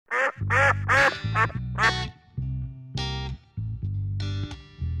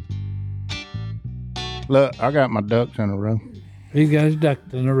Look, I got my ducks in a row. He's got his ducks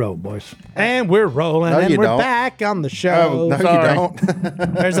in a row, boys. And we're rolling, No, and you we're don't. back on the show. No, sorry. you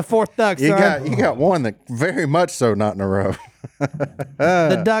don't. There's a fourth duck, son. You got one that very much so not in a row.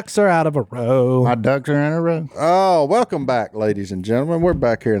 The ducks are out of a row. My ducks are in a row. Oh, welcome back, ladies and gentlemen. We're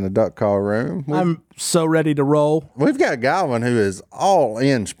back here in the duck call room. I'm so ready to roll. We've got Godwin who is all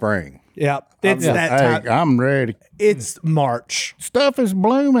in spring. Yep. It's that Hey, time. I'm ready. It's March. Stuff is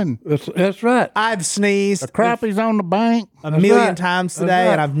blooming. That's right. I've sneezed Crappie's on the bank. a million right. times That's today,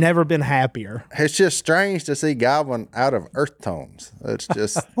 right. and I've never been happier. It's just strange to see Godwin out of earth tones. It's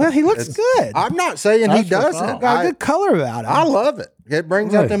just. Well, he looks good. I'm not saying he That's the doesn't. thought. Got a good color about him. I love it. It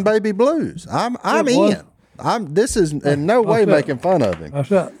brings out Right. them baby blues. I'm boy. in. This is in no way Okay. making fun of him. That's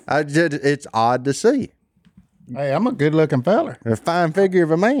right. It's odd to see. Hey, I'm a good looking feller. A fine figure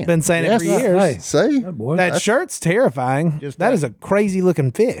of a man. Been saying Yes, it for sir. years. Hey, See? that boy. That shirt's terrifying. That is a crazy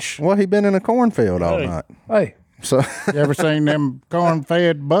looking fish. Well, he been in a cornfield all night. Hey, So You ever seen them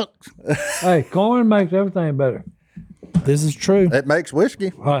corn-fed bucks? hey, corn makes everything better. This is true. it makes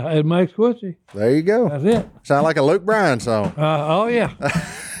whiskey. It makes whiskey. There you go. That's it. Sound like a Luke Bryan song. Oh yeah,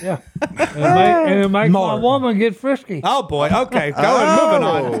 yeah. And it makes my More. woman get frisky. Oh boy. Okay. Moving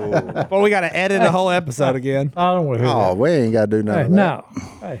on. Well, we got to edit a whole episode again. I don't want to hear Oh, we ain't got to do that. nothing.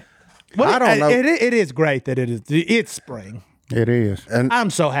 Hey, no. Hey, I don't know. It is great that it's spring. It is. I'm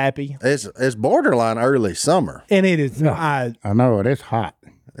so happy, It's borderline early summer. and it is. I know it. It's hot.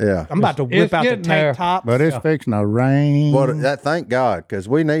 Yeah. I'm about to whip it's out the getting tank there. top. But it's fixing to rain. Well, thank God, because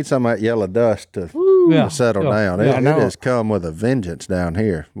we need some of that yellow dust to yeah, settle yeah. down. Yeah, I It know. has come with a vengeance down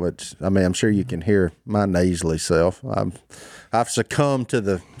here, which, I mean, I'm sure you can hear my nasally self. I've succumbed to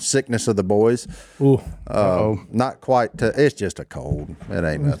the sickness of the boys. Ooh, Not quite to, it's just a cold. It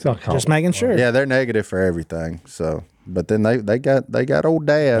ain't nothing. just making sure. Yeah, they're negative for everything. So, but then they got old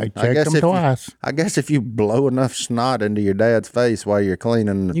dad. They checked them twice. I guess if you blow enough snot into your dad's face while you're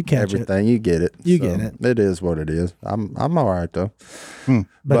cleaning You catch everything, you get it. You get it. It is what it is. I'm all right though.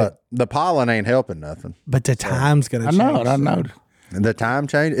 But the pollen ain't helping nothing. But the time's gonna I change. know it. I know it. The time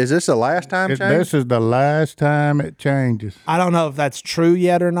change. Is this the last time change? This is the last time it changes. I don't know if that's true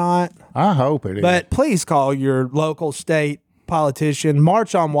yet or not. I hope it is. But please call your local state politician.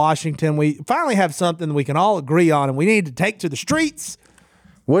 March on Washington. We finally have something we can all agree on, and we need to take to the streets.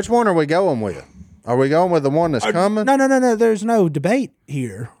 Which one are we going with? Are we going with the one that's coming? No. There's no debate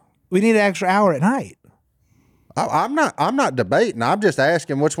here. We need an extra hour at night. I'm not debating. I'm just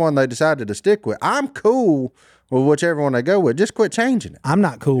asking which one they decided to stick with. I'm cool with whichever one they go with. Just quit changing it. I'm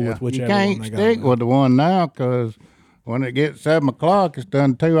not cool with you whichever can't one they stick go. with the one now because when it gets 7 o'clock, it's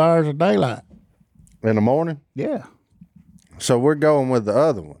done 2 hours of daylight. In the morning. Yeah. So we're going with the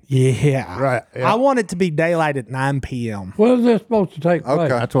other one. Yeah. Right, yeah. I want it to be daylight at 9 p.m. when is this supposed to take place? Okay.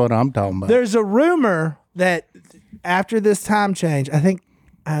 That's what I'm talking about. There's a rumor that after this time change, I think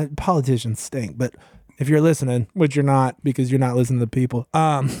politicians stink, but if you're listening, which you're not because you're not listening to the people,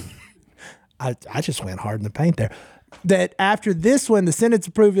 I just went hard in the paint there. That after this one, the Senate's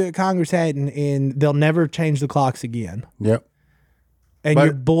approved it, Congress hadn't, and they'll never change the clocks again. Yep. And But-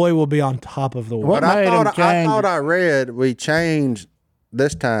 your boy will be on top of the world. What But made them I change thought it? I read we changed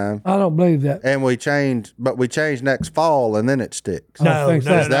this time I don't believe that. and we changed next fall and then it sticks. I think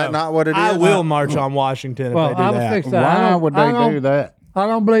so. Is that not what it is? I will march on Washington if Well, they do I would that. fix that. Why would they don't- do that? I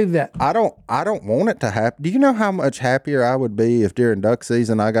don't believe that. I don't want it to happen. Do you know how much happier I would be if during duck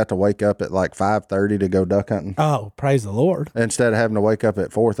season I got to wake up at like 5:30 to go duck hunting Oh, praise the Lord. instead of having to wake up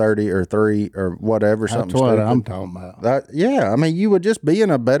at 4:30 or 3 or whatever, something That's what stupid. I'm talking about. Yeah, I mean, you would just be in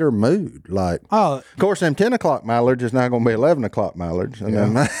a better mood. Like, Oh, of course, them 10 o'clock mileage is not going to be 11 o'clock mileage. And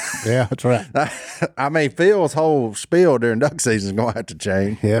then, Yeah, that's right. I mean, Phil's whole spiel during duck season is going to have to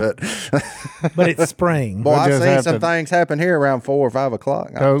change. Yeah. but it's spring. Boy, We'll I've just seen have some to- things happen here around 4 or 5 o'clock.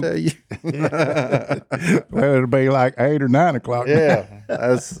 I'll So- tell you. Well, it'll be like 8 or 9 o'clock. Yeah.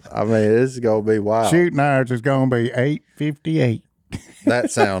 This is going to be wild. Shooting hours is going to be 8:58.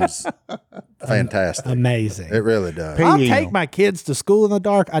 That sounds fantastic. Amazing. It really does. I'll PM. take my kids to school in the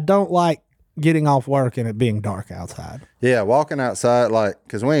dark. I don't like getting off work and it being dark outside. Yeah, walking outside, like,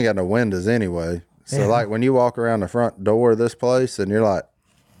 because we ain't got no windows anyway. So, like, when you walk around the front door of this place and you're like,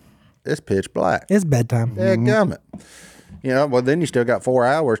 it's pitch black. It's bedtime. Dadgummit. You know, well, then you still got 4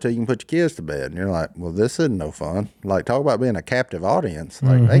 hours till you can put your kids to bed. And you're like, well, this isn't no fun. Like, talk about being a captive audience.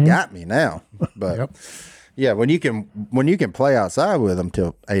 Like, they got me now. But, yeah, when you can play outside with them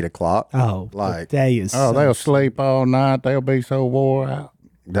till 8 o'clock, Oh, like, the day is. Oh, they'll sleep all night. They'll be so wore out.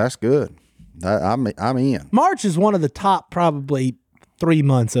 that's good. I'm in. March is one of the top probably 3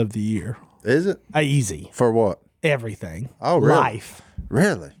 months of the year. Is it? Easy. For what? Everything. Oh, really? Life.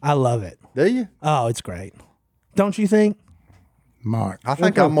 Really? I love it. Do you? Oh, it's great. Don't you think? Mark. I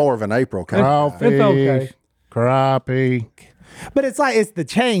think I'm more of an April kind of guy. Crawfish, It's okay. crappie. But it's like it's the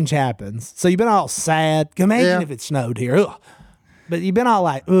change happens. So you've been all sad. Imagine Yeah. if it snowed here. Ugh. But you've been all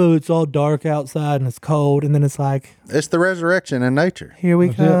like, oh, it's all dark outside and it's cold. And then it's like, It's the resurrection in nature. here we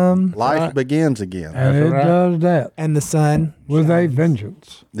That's it. come. Life begins again. And it right. does that And the sun. with a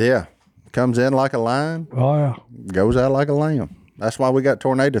vengeance. Yeah. Comes in like a lion, Oh, yeah. goes out like a lamb. That's why we got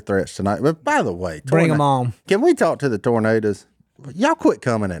tornado threats tonight. But by the way, Bring them on. Can we talk to the tornadoes? Y'all quit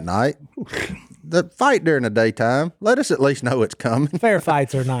coming at night. The fight during the daytime. Let us at least know it's coming. Fair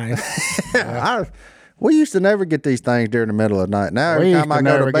fights are nice. We used to never get these things during the middle of the night. Now every We used time I to go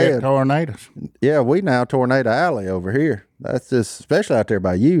never to get bed, tornadoes. yeah, we now tornado alley over here. That's just especially out there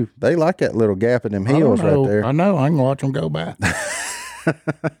by you. They like that little gap in them I hills don't right know. there. I know. I can watch them go by.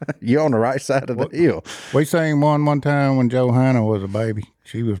 You're on the right side of the hill. We seen one time when Johanna was a baby.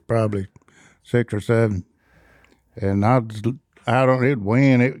 She was probably 6 or 7, and it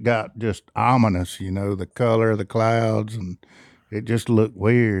when it got just ominous. You know, the color of the clouds, and it just looked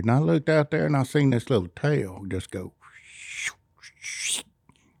weird. And I looked out there and I seen this little tail just go,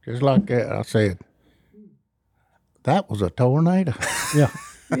 just like that. I said, "That was a tornado." Yeah.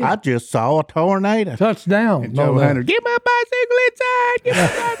 I just saw a tornado. Touchdown. And No, Johanna, get my bicycle inside. Get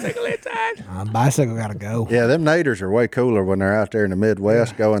my bicycle inside. Bicycle got to go. Yeah, them naders are way cooler when they're out there in the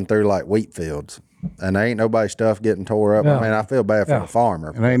Midwest going through like wheat fields. And there ain't nobody's stuff getting tore up. Yeah. I mean, I feel bad for the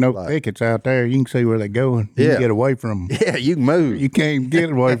farmer. And ain't no Like, thickets out there. You can see where they're going. You Yeah. can get away from them. yeah, you can move. You can't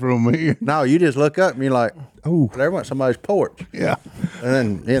get away from them here. No, you just look up and you're like, Oh, there went somebody's porch. yeah.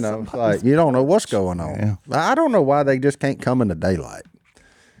 And then, it's like, you don't know what's going on. Yeah. I don't know why they just can't come in the daylight.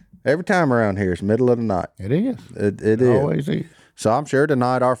 Every time around here, it's middle of the night. It is. It is. Always is. So I'm sure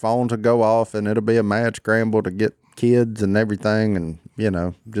tonight our phones will go off and it'll be a mad scramble to get kids and everything. And,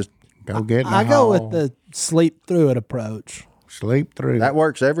 just Go get in the I go hall, with the sleep through it approach. sleep through. that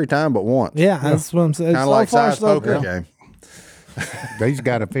works every time but once. Yeah, that's what I'm saying. Kind of So like far, size so poker good. game. They's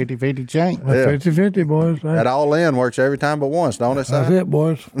got a 50-50 chance. Yeah. 50-50, boys. That all in works every time but once, don't it, That's Si? it,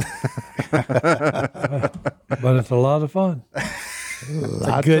 boys. But it's a lot of fun. It's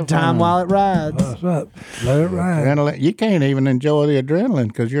a good time while it rides. That's right. Let it ride. Adrenaline. You can't even enjoy the adrenaline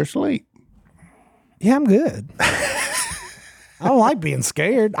because you're asleep. Yeah, I'm good. I don't like being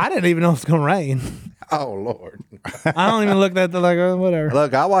scared. I didn't even know it was going to rain. Oh, Lord. I don't even look at the like, oh, whatever.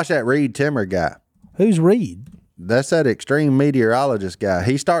 Look, I watched that Reed Timmer guy. Who's Reed? That's that extreme meteorologist guy.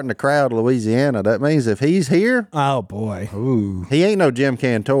 He's starting to crowd Louisiana. That means if he's here, Oh, boy. Ooh, he ain't no Jim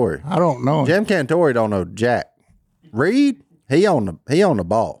Cantori. I don't know. Jim Cantori don't know jack. Reed, he on the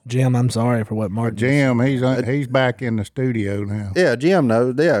ball. Jim, I'm sorry for what Mark Jim, he's back in the studio now. Yeah, Jim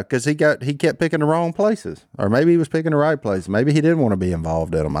knows. Yeah, because he kept picking the wrong places, or maybe he was picking the right place. Maybe he didn't want to be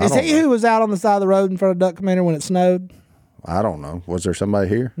involved in them. Is he who was out on the side of the road in front of Duck Commander when it snowed? I don't know. Was there somebody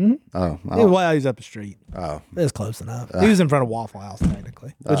here? Mm-hmm. Oh, Yeah, well, he's up the street. oh, It was close enough. He was in front of Waffle House,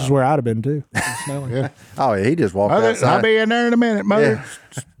 technically, which is where I'd have been, too. It was snowing. Yeah. oh, yeah. He just walked I'll outside. be in there in a minute, mother.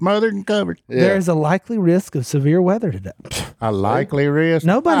 Smothered and covered. Yeah. There's a likely risk of severe weather today. A likely risk.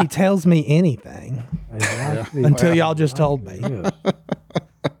 Nobody tells me anything until y'all just told me. Yeah.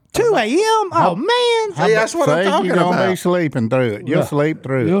 2 a.m.? Oh, man. See, that's what I'm Say talking you're gonna be about. sleeping through it. You'll Yeah. sleep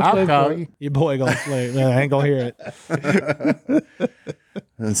through it. You'll I'll sleep call through you. it. Your boy gonna sleep. I ain't gonna hear it.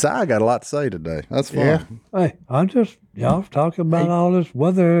 And Si got a lot to say today. That's fun. Yeah. Hey, y'all talking about all this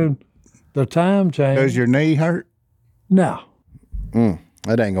weather and the time Does change. your knee hurt? No.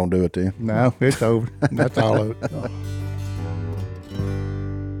 That ain't gonna do it to you. No, it's over. That's all of it.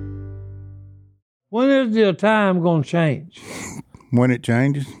 When is the time going to change? When it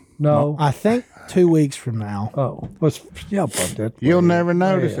changes, No. I think 2 weeks from now. Oh, yeah, but that. you'll never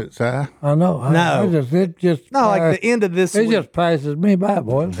notice it, Si. I know. No. It just. No, like the end of this It week, just passes me by,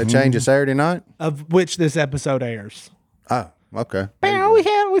 boys. It changes Saturday night. of which this episode airs. Oh, okay.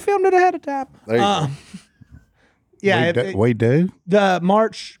 We filmed it ahead of time. There you go. Yeah, We do. the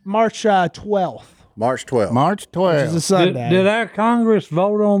March 12th March 12th. March is a 12th. Sunday. Did our Congress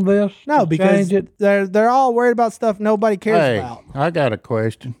vote on this? No, to because change it? they're all worried about stuff nobody cares Hey, about. I got a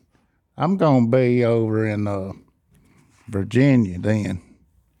question. I'm going to be over in Virginia then.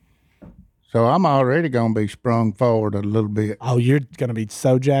 So I'm already going to be sprung forward a little bit. Oh, you're gonna be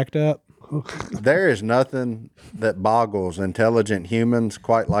so jacked up. There is nothing that boggles intelligent humans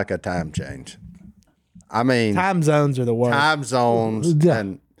quite like a time change. I mean, Time zones are the worst, time zones Yeah.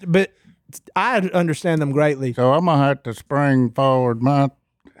 and but I understand them greatly. So I'm going to have to spring forward my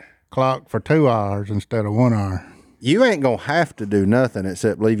clock for 2 hours instead of 1 hour. You ain't gonna have to do nothing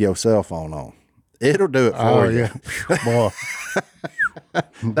except leave your cell phone on. It'll do it for you. Yeah. Boy.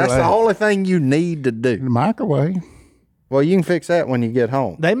 That's the only thing you need to do. The microwave. Well, you can fix that when you get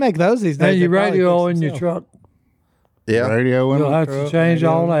home. They make those these days. And your They probably radio fix in your themselves. truck. Yeah. Radio in You'll the have to truck. change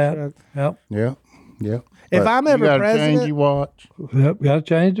all that. truck. Yep. Yeah. Yeah. If I'm You ever gotta change president, your watch. Yep. Got to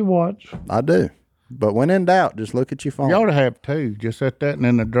change the watch. I do. But when in doubt, just look at your phone. You ought to have two. Just set that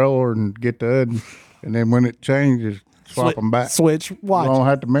in the drawer and get the other, and then when it changes, swap them back. switch You watch. don't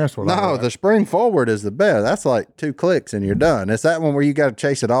have to mess with all No, that. the spring forward is the best. That's like 2 clicks and you're done. It's that one where you got to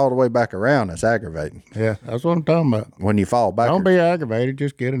chase it all the way back around. That's aggravating Yeah, that's what I'm talking about. when you fall back. Don't be aggravated.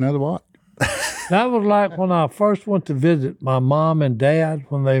 Just get another watch. That was like when I first went to visit my mom and dad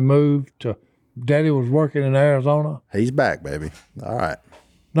when they moved to. Daddy was working in Arizona. He's back, baby. All right.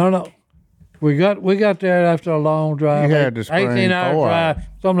 No. We got there after a long drive. You had to spring 18-hour 4 drive,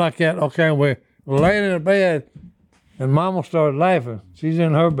 something like that. Okay, we're laying in the bed, and Mama started laughing. She's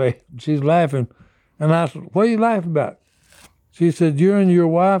in her bed. She's laughing. And I said, what are you laughing about? She said, you and your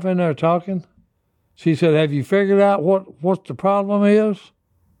wife in there talking? She said, have you figured out what the problem is?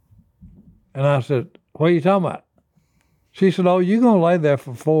 And I said, what are you talking about? She said, oh, you're going to lay there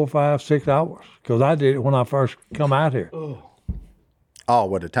for 4, 5, 6 hours. Because I did it when I first come out here. Oh,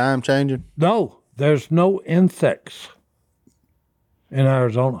 with the time changing? No, there's no insects in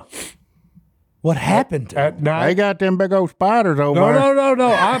Arizona. What happened to At They night. got them big old spiders over there.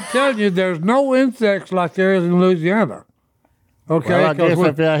 No. I'm telling you, there's no insects like there is in Louisiana. Okay? Well, I 'cause guess we-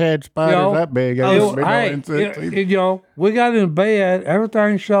 if I had spiders you know, that big, it I was- would be no hey, insects either. you know, we got in bed,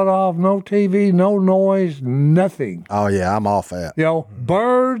 everything shut off, no TV, no noise, nothing. Oh, yeah, I'm off that. You know,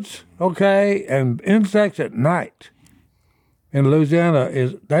 birds, okay, and insects at night in Louisiana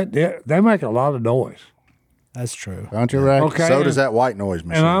is that they make a lot of noise. That's true. Don't you right? Okay. So does that white noise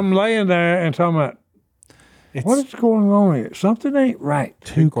machine. And I'm laying there and talking about, what is going on here? Something ain't right.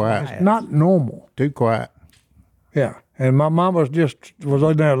 Too quiet. It's not normal. Too quiet. Yeah. And my mom was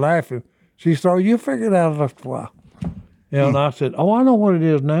in there laughing. She said, you figured out after a while. You know, and I said, oh, I know what it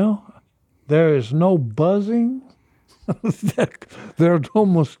is now. There is no buzzing. There are no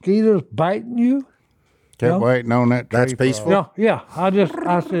mosquitoes biting you. Kept Yeah. waiting on that. That's tree peaceful. fall. Yeah. I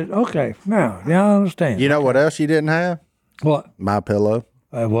said, okay, now I understand. You know what else you didn't have? What? My pillow.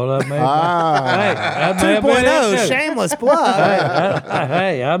 Well, that may Ah, hey, that may have been 2.0, it too. shameless plug.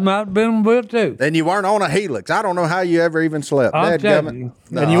 Hey, I might have been with too. And you weren't on a Helix. I don't know how you ever even slept. I'm Dadgummit. telling you.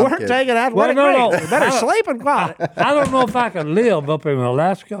 No, And you I'm weren't kidding. taking athletic Well, no. breaks. You better sleep and quiet. I don't know if I could live up in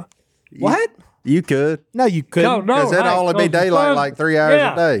Alaska. What? You could. No, you couldn't. No, Because it'd hey, only be 'cause the daylight sun- like 3 hours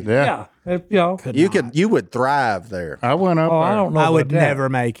yeah, a day. Yeah. If, you know. You would thrive there. I went up Oh, there. I don't know. I about would that. never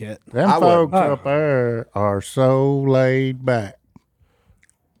make it. Them I would. folks up there are so laid back.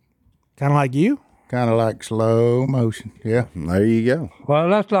 Kind of like you. Kind of like slow motion. Yeah. There you go. Well,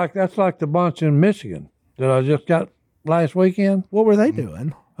 that's like the bunch in Michigan that I just got last weekend. What were they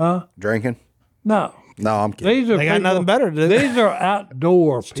doing? Drinking? No, No, I'm kidding. these are They got people- nothing better to do. These are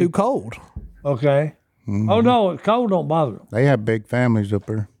outdoor Too people. cold. Okay. Oh no, cold don't bother them. They have big families up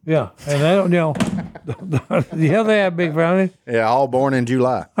there. Yeah, and they don't. You know, yeah, they have big families. Yeah, all born in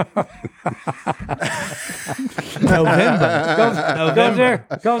July. November.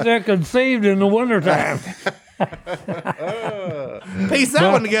 Because they're conceived in the wintertime. Pieced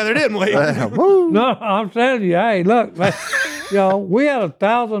that one together, didn't we? No, I'm telling you, hey, look, you know, we had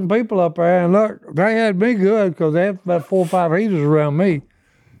 1,000 people up there, and look, they had me good because they had about 4 or 5 heaters around me.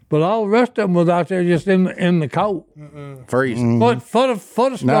 But all the rest of them was out there just in the cold. Freezing. Foot of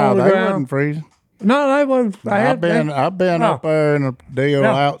snow No, on the they ground. wasn't freezing. No, they wasn't. I've been No. up there in a deal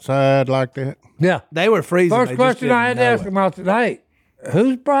No. outside like that. Yeah. They were freezing. First They just question I had didn't to know ask it. them, I said, hey,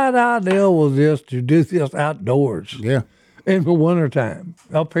 whose bright idea was this to do this outdoors Yeah. in the wintertime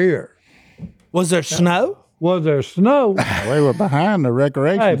up here? Was there snow? Was there snow? We were behind the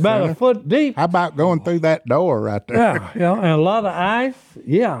recreation Hey, about center. a foot deep. How about going through that door right there? Yeah, you know, and a lot of ice.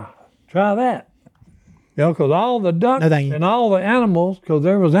 Yeah, try that. You know, because all the ducks No, thank you. and all the animals, because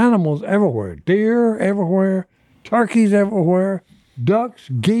there was animals everywhere. Deer everywhere, turkeys everywhere, ducks,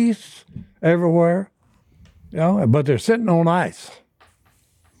 geese everywhere. You know, but they're sitting on ice.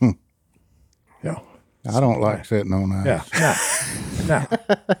 Yeah. I don't like sitting on ice. Yeah.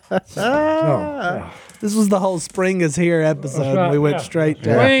 No. This was the whole spring is here episode. That's right, We went yeah. straight to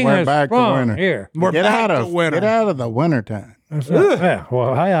Yeah, Spring we're has back to sprung winter. here. We're Get back out to of winter. Get out of the winter time. Yeah.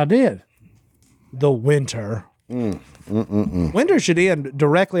 Well, hey, I did. The winter. Winter should end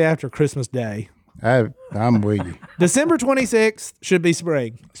directly after Christmas Day. I'm with you. December 26th should be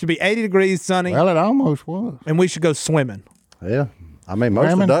spring. Should be 80 degrees, sunny, Well, it almost was. and we should go swimming. Yeah. I mean, most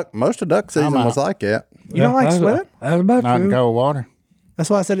Raymond? of duck season I'm was out. like that. You don't like That's- swimming? That's about Not in true. cold water. That's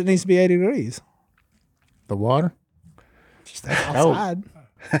why I said it needs to be 80 degrees. The water. Just outside.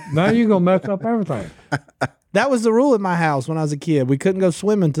 Now you're going to mess up everything. That was the rule at my house when I was a kid. We couldn't go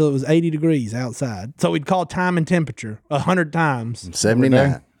swimming until it was 80 degrees outside. So we'd call time and temperature 100 times.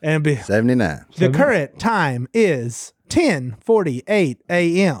 79. And be, 79. the current time is 10:48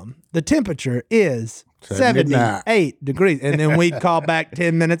 a.m. The temperature is 79. 78 degrees. And then we'd call back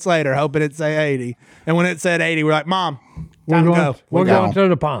 10 minutes later, hoping it'd say 80. And when it said 80, we're like, Mom, time to go. We're going to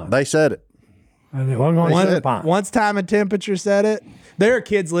the pond. They said it. And then we're going to the Once, pond. once time and temperature said it, there are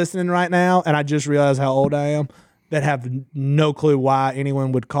kids listening right now, and I just realized how old I am, that have no clue why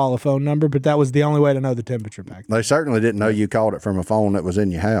anyone would call a phone number, but that was the only way to know the temperature back then. They certainly didn't know you called it from a phone that was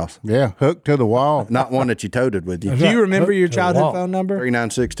in your house, Yeah, hooked to the wall. not one that you toted with you. Do you remember your Hooked to the childhood wall. phone number?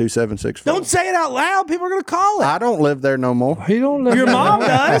 396-2764. Don't say it out loud. People are going to call it. I don't live there no more. He don't live Your there. mom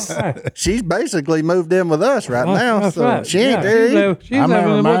does. She's basically moved in with us right now, That's so right. she ain't Yeah, there. She's, either. living- she's I living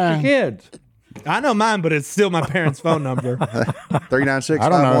remember with your mine. kids. I know mine, but it's still my parents' phone number. 396-5120. I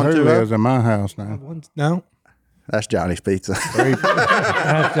don't know who lives in my house now. No. That's Johnny's Pizza.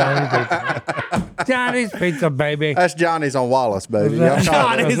 That's Johnny's Pizza. Johnny's Pizza, baby. That's Johnny's on Wallace, baby. Y'all call,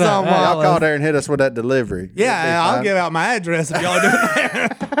 Johnny's there. on Y'all Wallace. call there and hit us with that delivery. Yeah, I'll give out my address if y'all do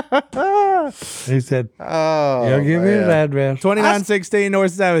it. He said, Oh, "You'll give me his man. address." 2916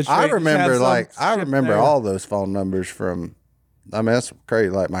 North 7th Street. I Just remember, have some I shit remember there. all those phone numbers from. I mean, that's crazy.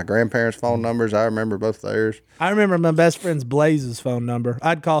 Like my grandparents' phone numbers, I remember both theirs. I remember my best friend's Blaze's phone number.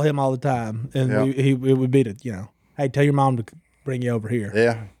 I'd call him all the time, and Yeah. it would be to, hey, tell your mom to bring you over here.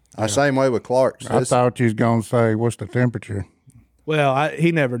 Yeah, same way with Clark's. I thought you was gonna say, "What's the temperature?" Well,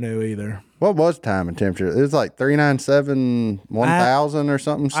 he never knew either. What was time and temperature? It was like 397-1000 or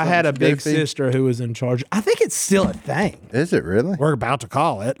something. I had a something big goofy. sister who was in charge. I think it's still a thing. Is it really? We're about to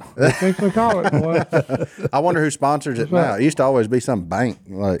call it. I think we call it, boy. I wonder who sponsors it now. It used to always be some bank.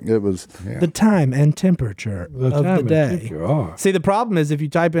 Like it was. The time and temperature The of time the and day. temperature are. See, the problem is if you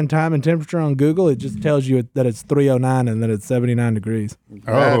type in time and temperature on Google, it just tells you that it's 309 and that it's 79 degrees.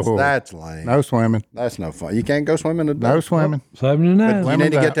 That's lame. No swimming. That's no fun. You can't go swimming today. No swimming. 79. You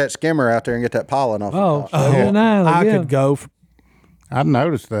need to out. get that skimmer out there and get that pollen off. Oh, the top. 79 I again. could go. I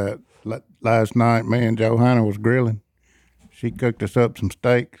noticed that last night. Me and Johanna was grilling. She cooked us up some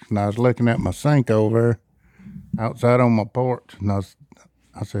steaks, and I was looking at my sink over there outside on my porch, and I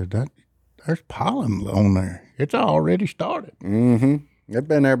said, "There's pollen on there. It's already started." It's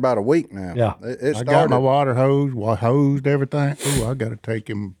been there about a week now. Yeah. It I got my started. water hosed everything. Ooh, I got to take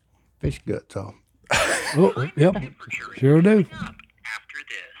him fish guts off. Oh, yep. Sure do. After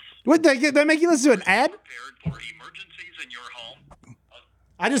this, Would they make you listen to an ad? prepared for emergencies in your home.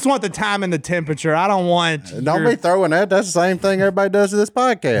 I just want the time and the temperature. I don't want. Don't be throwing that. That's the same thing everybody does to this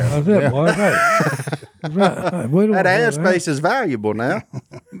podcast. That's it, boy. That's right. That's right. We don't That want ad that. space is valuable now.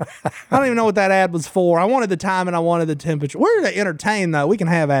 I don't even know what that ad was for. I wanted the time and I wanted the temperature. We're to entertain though. We can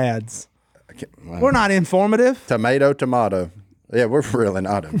have ads. We're not informative. Tomato. Yeah, we're really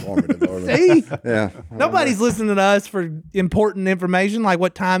not informative. are we? See, Yeah. nobody's listening to us for important information like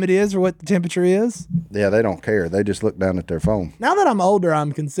what time it is or what the temperature is. Yeah, they don't care. They just look down at their phone Now that I'm older,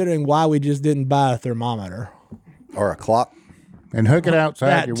 I'm considering why we just didn't buy a thermometer. or a clock. And hook it outside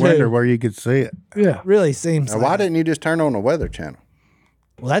That your too. window where you could see it. Yeah. Really seems. Now, like why didn't you just turn on the Weather Channel?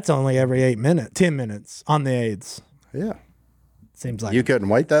 Well, that's only every 10 minutes on the aids. Yeah. Seems like. You couldn't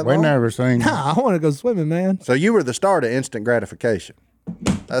wait that We long? never seen. Nah, I want to go swimming, man. So you were the start of instant gratification.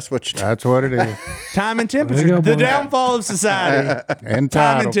 That's what you That's what it is. Time and There temperature. you go, The boy. downfall of society.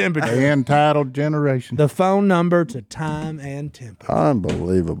 Entitled. temperature. The entitled generation. The phone number to time and temperature.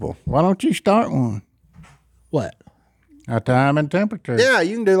 Unbelievable. Why don't you start one? What? A time and temperature. Yeah,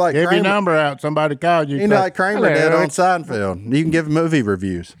 you can do like Give your Kramer. number out. Somebody called you. You know, say, like Kramer "Hello, did on it's Seinfeld. You can give movie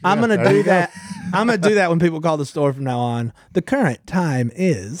reviews. I'm gonna do that. I'm gonna do that when people call the store from now on. The current time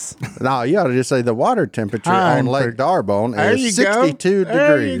is. No, you ought to just say the water temperature Time on Lake for- Darbone There you is go. 62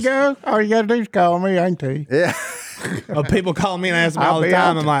 There degrees. you go. All you got to do is call me. I can tell you. Yeah, People call me and ask me I'll all the be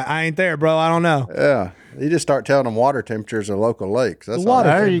time. out I'm like, I ain't there, bro. I don't know. yeah. You just start telling them water temperatures of local lakes. That's The all. water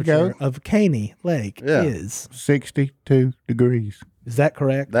There you temperature go. of Caney Lake Yeah. is. 62 degrees. Is that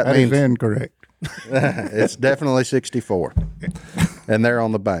correct? That That is means incorrect. it's definitely 64, and they're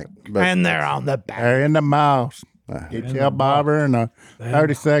on the bank. But and they're on the back. They're in the miles. Get you a bobber and a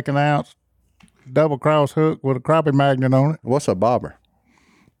 32nd ounce double cross hook with a crappie magnet on it. what's a bobber?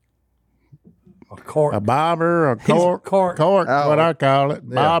 A cork. A bobber, a cork. cork. Cork, Oh, what I call it.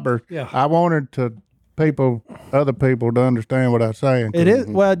 Bobber. Yeah. I wanted to other people to understand what I'm saying. It is.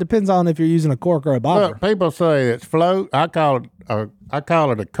 Well, it depends on if you're using a cork or a bobber. Look, people say it's float. I call it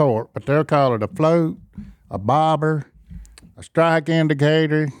a cork, but they'll call it a float, a bobber, a strike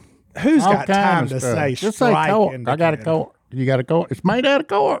indicator. Who's all got time kinds of to stuff. say Just say strike cork. I got a indicator? cork. You got a cork. It's made out of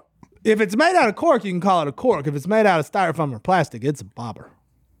cork. If it's made out of cork, you can call it a cork. If it's made out of styrofoam or plastic, it's a bobber.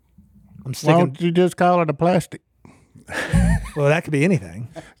 I'm Why sticking. don't you just call it a plastic? Well, that could be anything.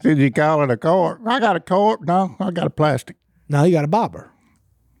 Did you call it a cork? I got a cork. No, I got a plastic. No, you got a bobber.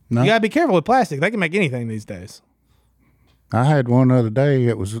 No. You gotta be careful with plastic. They can make anything these days. I had one the other day.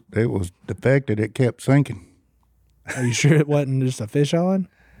 It was defected. It kept sinking. Are you sure it wasn't just a fish on?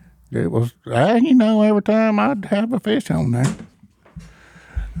 It was, every time I'd have a fish on there.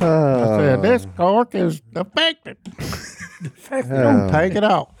 I said, this cork is defective. Don't take it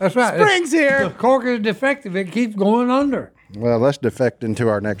off. That's right. Spring's here. The cork is defective. It keeps going under. Well, let's defect into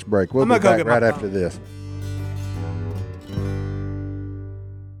our next break. We'll I'm be gonna go back get my right phone. after this.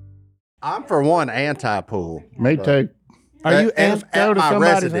 I'm for one anti-pool. Me too. Are you? At go to my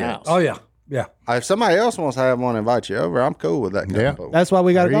somebody's residence. house. Oh yeah, yeah. If somebody else wants to have one, invite you over. I'm cool with that kind Yeah. of pool. That's why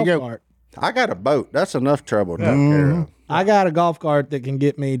we got a There you golf go. cart. I got a boat. That's enough trouble to take care of. I got a golf cart that can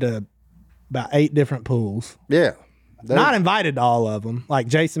get me to about 8 different pools. Yeah. Not invited to all of them. Like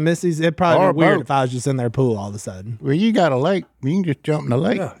Jason Missy's, it'd probably Or be weird boat. if I was just in their pool all of a sudden. Well, you got a lake. You can just jump in the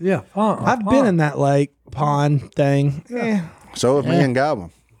lake. Yeah, yeah. Pond, I've been in that lake pond thing. Yeah. So have me and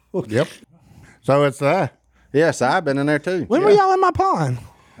Goblin. Yep. So it's Yes, I've been in there too. When were y'all in my pond?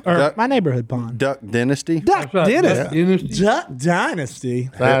 Or Duck- my neighborhood pond? Duck Dynasty. Duck Right, Dynasty. Dynasty. Duck Dynasty.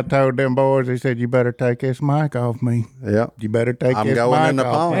 So I told them boys, he said, you better take this mic off me. Yeah. You better take I'm this going mic in the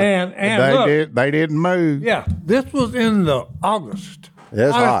off pond. me. And They didn't move. yeah, this was in the August. Yeah,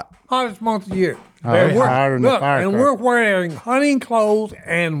 it's hot. Hottest month of the year. Oh, And it's we're- hotter than the look, and firecracker. we're wearing hunting clothes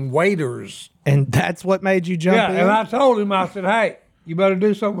and waders. And that's what made you jump Yeah, in? and I told him, I said, hey, you better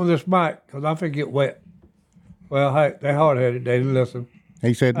do something with this mic because I'm finna get wet. Well, hey, they hard-headed. They didn't listen.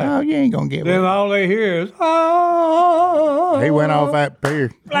 He said, no, you ain't going to get Then one. all they hear is, oh, He went off that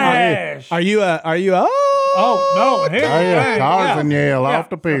pier. flash. Are you a Oh, no. Here's Oh, the yeah. thing. Tarzan yell Yeah. off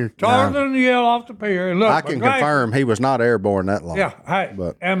the pier. Tarzan yell off the pier. And look, I my can glasses- confirm he was not airborne that long. Yeah, hey,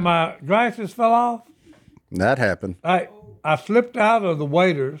 But and my glasses fell off. that happened. I slipped out of the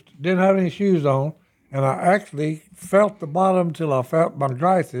waders, didn't have any shoes on, and I actually felt the bottom till I felt my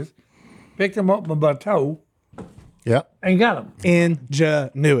glasses, picked them up with my toe, Yep. and got them.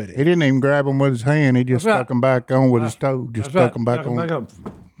 ingenuity? He didn't even grab them with his hand. He just That's right. stuck them back on with his toe. Just stuck them back on.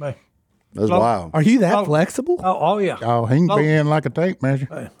 Hey. That's So- wild. Are you that Oh. flexible? Oh, yeah. Oh, he can be in like a tape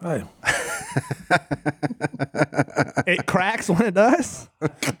measure. Hey. It cracks when it does?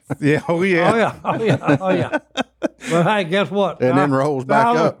 Yeah. Oh, yeah. Oh, yeah. Oh, yeah. Oh, yeah. But hey, guess what? And then rolls back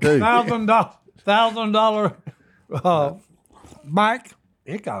up, too. $1,000 mic,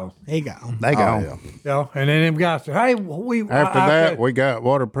 it goes. There you go. They go. Oh, yeah. You know, and then them guys said, hey, we. After I that, said, we got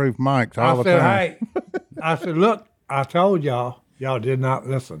waterproof mics all I the said, time. hey, I said, look, I told y'all did not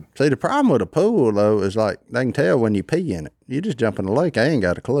listen. See, the problem with a pool, though, is like they can tell when you pee in it. You just jump in the lake. I ain't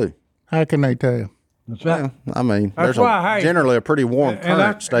got a clue. How can they tell? That's right. I mean, That's there's why, hey, generally a pretty warm And current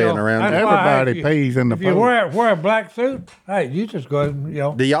that's, staying you know, around that's there. why, hey, Everybody if you- pees in the If you pool. wear a black suit, hey, you just go ahead and, you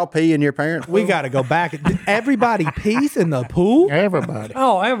know. Do y'all pee in your parents' We got to go back. Everybody pees in the pool? Everybody.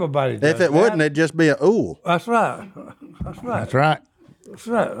 Oh, everybody does If it that. wouldn't, it'd just be a ooh. That's right. That's right. That's right. That's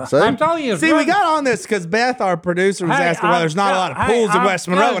right. See? I'm telling you. it's See, we right. got on this because Beth, our producer, was Hey, asking why there's not a lot of pools in I'm West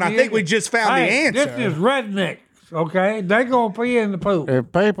Monroe, and I telling think you, we just found the hey, answer. This is rednecks, okay? They gonna pee in the pool.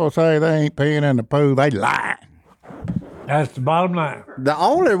 If people say they ain't peeing in the pool, they lie. That's the bottom line. The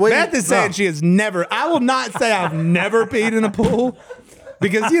only way Beth is saying she has never. I will not say I've never peed in a pool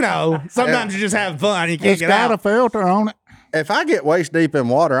because sometimes you're just having fun. You can't It's get got a out. filter on it. if I get waist deep in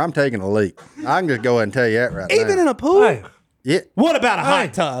water, I'm taking a leak. I can just go ahead and tell you that right Even now. in a pool. Hey, Yeah, What about a hot Hey.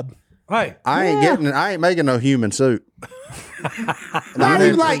 tub? hey. I ain't making no human suit. Not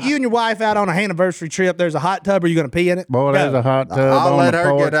even like you and your wife out on a anniversary trip. There's a hot tub. Are you going to pee in it? Boy, there's Go. a hot tub. I'll on let the her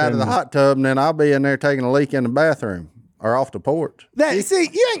porch get out of the and- hot tub, and then I'll be in there taking a leak in the bathroom or off the porch. See,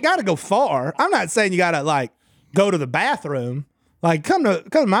 you ain't got to go far. I'm not saying you got to like go to the bathroom. Like come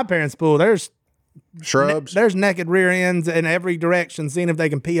to my parents' pool. There's Shrubs. naked rear ends in every direction, seeing if they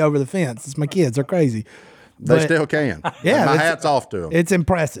can pee over the fence. It's my kids. They're crazy. They But still can. Yeah, And my it's- hat's off to them. It's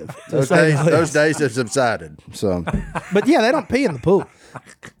impressive. to Those say days, the those least. days have subsided. So But yeah, they don't pee in the pool.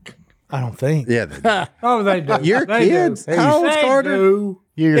 I don't think. yeah, they do. Oh, they do. Your They kids? do. How old's They Carter? do.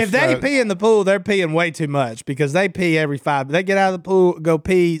 You're If they so- pee in the pool, they're peeing way too much because they pee every 5. They get out of the pool, go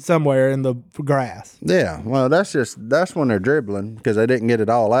pee somewhere in the grass. Yeah, well, that's when they're dribbling because they didn't get it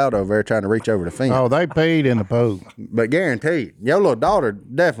all out over there trying to reach over the fence. Oh, they peed in the pool. But guaranteed, your little daughter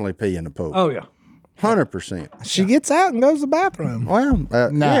definitely pee in the pool. Oh yeah. 100%. She gets out and goes to the bathroom. Well,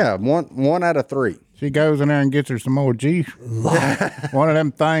 yeah, one out of 3. She goes in there and gets her some more juice. One of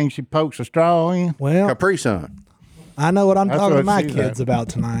them things she pokes a straw in. Well, Capri Sun. I know what I'm That's talking to what my she's kids at. about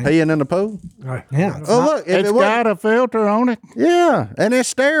tonight. Peeing in the pool. Yeah. it's Oh, not- look. If It's it wasn't- got a filter on it. yeah, and it's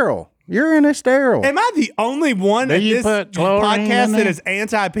sterile. Urine is sterile. Am I the only one Do at you this put chlorine podcast in that there? is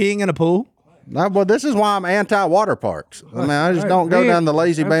anti-peeing in a pool? No, well, this is why I'm anti-water parks. I mean, I just don't go Yeah, down the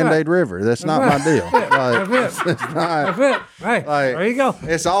lazy that's right. Band-Aid River. That's not my deal. Like, That's it. it's not. That's it. Hey, Like, there you go.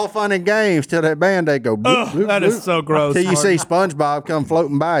 It's all fun and games till that Band-Aid go. Bloop, bloop, That is bloop. so gross. Till you see SpongeBob come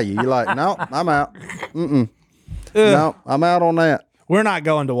floating by you. You're like, no, I'm out. No, I'm out on that. We're not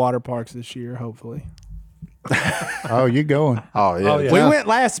going to water parks this year, hopefully. Oh, you going? Oh, yeah. Oh, yeah. We went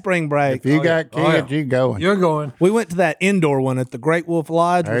last spring break. If you got yeah. Oh, kids, you going. You're going. We went to that indoor one at the Great Wolf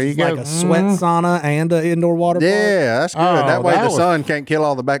Lodge, There which you is like go. a sweat sauna and an indoor water park. Yeah, that's good. Oh, that way that the was- sun can't kill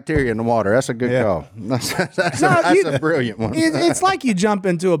all the bacteria in the water. That's a good Yeah. call. That's you- a brilliant one. It's like you jump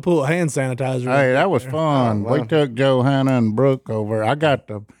into a pool of hand sanitizer. Hey, that was fun. We took Johanna and Brooke over. I got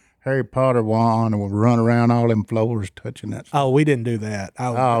the Harry Potter wand and would run around all them floors touching that. Oh, we didn't do that.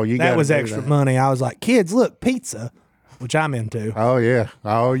 Oh, you that gotta was do extra that. money. I was like, kids, look, pizza, which I'm into. Oh yeah,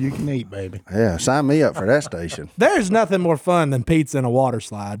 all you can eat, baby. Yeah, sign me up for that station. There's nothing more fun than pizza in a water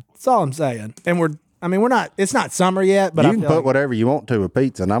slide. That's all I'm saying. And we're not. It's not summer yet, but You I can feel put like, whatever you want to with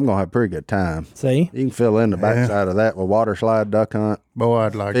pizza, and I'm gonna have a pretty good time. see. You can fill in the backside of that with water slide, duck hunt. Boy,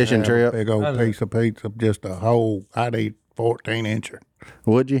 I'd like Fishing to have trip. a big old piece of pizza, just a whole. I'd eat 14-incher.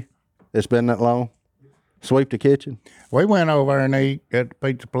 Would you? It's been that long. Sweep the kitchen. We went over and ate at the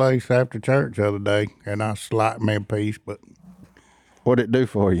pizza place after church the other day, and I slapped me a piece, but What'd it do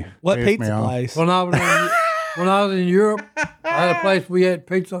for you? What Pissed me pizza off. place? When I was in Europe, I had a place we had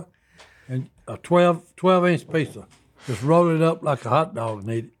pizza, and a 12-inch pizza. Just roll it up like a hot dog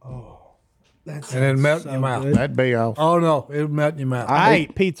and eat it. And then melt in your mouth. good. that'd be awesome. Oh no, it would melt in your mouth. I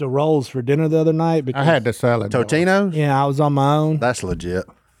ate pizza rolls for dinner the other night because I had the salad. bar. Totino's? yeah, I was on my own, That's legit.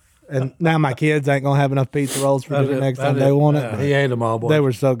 and now my kids ain't gonna have enough pizza rolls for That's dinner it. next time That's they it. want Yeah, it. he ate them all, boy. They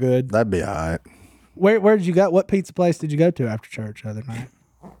were so good. That'd be all right. Where did you go? What pizza place did you go to after church the other night?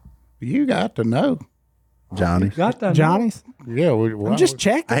 You got to know. Johnny's. got that. Johnny's. Yeah, I'm just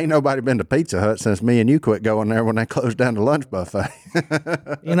checking. Ain't nobody been to Pizza Hut since me and you quit going there when they closed down the lunch buffet.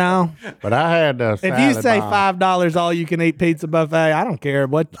 You know, But I had the if you salad say bar. $5 all you can eat pizza buffet, I don't care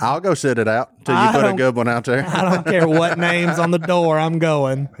what. I'll go sit it out till you I put a don't- good one out there. I don't care what names on the door. I'm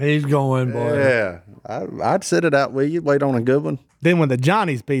going. He's going, boy. Yeah, I'd sit it out with you. Wait on a good one. Then when the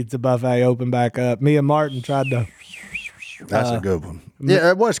Johnny's Pizza Buffet opened back up, me and Martin tried to. That's a good one.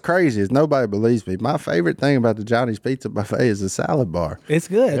 Yeah, what's crazy is nobody believes me. My favorite thing about the Johnny's Pizza Buffet is the salad bar. It's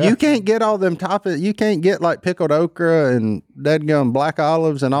good. You can't get all them you can't get like pickled okra and deadgum black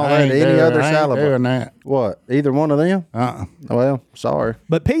olives and all I that ain't at any doing- other I ain't salad bar. doing that. What? Either one of them? Uh-uh. Well, sorry.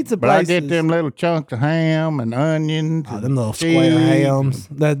 But pizza But I places, get them little chunks of ham and onions. oh, and them little cheese. square hams.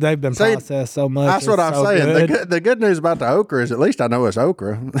 They've been See, processed so much. That's what It's I'm so saying. good. The good news about the okra is at least I know it's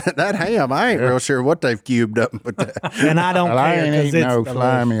okra. That ham, I ain't real sure what they've cubed up and put that. And I don't Well, I care ain't because eating it's no delicious.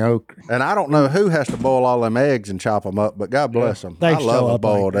 slimy okra. And I don't know who has to boil all them eggs and chop them up, but God bless them. They I show love a up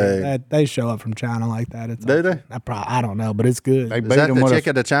boiled like egg. that. They show up from China like that. It's Do they? I don't know, but it's good. They Is beat that them the with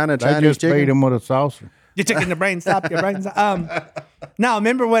chicken, the China They Chinese just beat chicken? them with a saucer. Your chicken, your brain stop, your brain stop. No,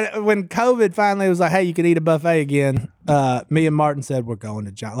 remember when COVID finally was like, hey, you can eat a buffet again. Me and Martin said we're going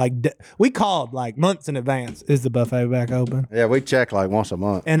to John. We called like months in advance. Is the buffet back open? Yeah, we check like once a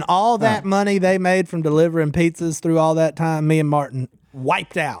month. And all that money they made from delivering pizzas through all that time, me and Martin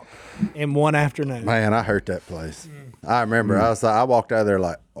wiped out in one afternoon. Man, I hurt that place. Mm. I remember. I walked out of there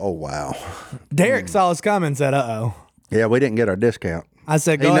like, oh wow. Derek saw us coming and said, "Uh-oh." Yeah, we didn't get our discount. I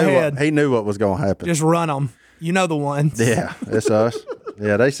said, He "Go knew ahead, he knew what was going to happen. just run them. You know the ones." Yeah, it's us.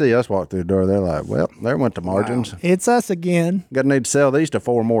 Yeah, they see us walk through the door. They're like, well, there went the margins. It's us again. Gonna need to sell these to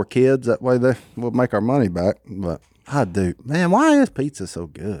 4 more kids. That way we'll make our money back. But I do. Man, why is pizza so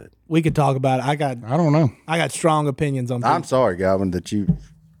good? We could talk about it. I don't know. I got strong opinions on I'm pizza. sorry, Galvin, that you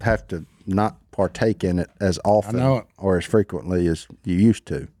have to not partake in it as often know it. or as frequently as you used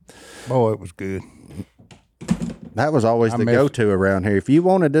to. Boy, it was good. That was always the miss- go-to around here. If you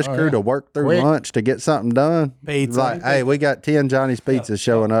wanted this crew to work through Quick. lunch to get something done, Pizza. like, hey, we got 10 Johnny's pizzas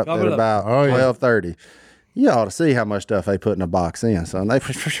showing up Gobble at it up. about Oh, yeah. 12:30. You ought to see how much stuff they put in a box in, son. They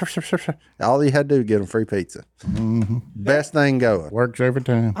all you had to do was get them free pizza. Best thing going. Works every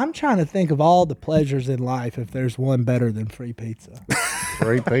time. I'm trying to think of all the pleasures in life if there's one better than free pizza.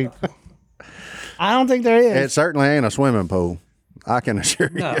 Free pizza. I don't think there is. It certainly ain't a swimming pool. I can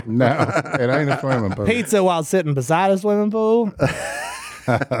assure you. No, it ain't a swimming pool. Pizza while sitting beside a swimming pool.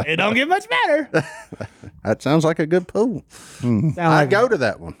 It don't get much better. That sounds like a good pool. Sound I'd like, go to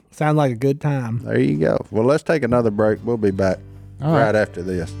that one. sound like a good time. There you go. Well, let's take another break. We'll be back right after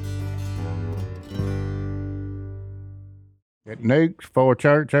this. At Nuke's for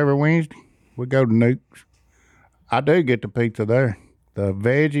church every Wednesday, we go to Nuke's. I do get the pizza there. The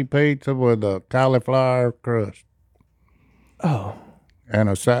veggie pizza with a cauliflower crust. Oh, And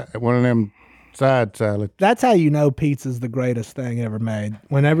one of them side salads. that's how you know pizza's the greatest thing ever made.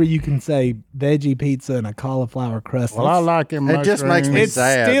 Whenever you can say veggie pizza and a cauliflower crust. Well, I like them It just makes me It's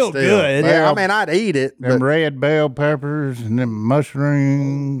sad. still good. Yeah, Well, I mean, I'd eat it, them but red bell peppers and them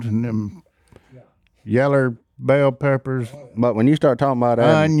mushrooms and them yellow bell peppers, when you start talking about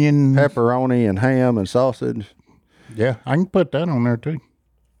adding onions. pepperoni and ham and sausage, Yeah, I can put that on there too.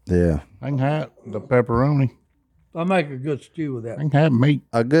 yeah, I can have the pepperoni. I make a good stew with that. I can have meat.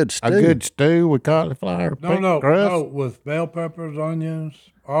 a good stew. A good stew with cauliflower No, crust. with bell peppers, onions,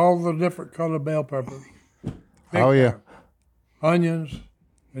 all the different colored bell peppers. Big Oh, yeah. time. Onions,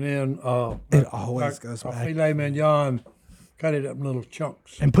 and then It always goes a back. filet mignon, cut it up in little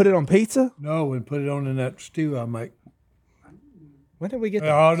chunks. And put it on pizza? No, and put it on in that stew I make. When did we get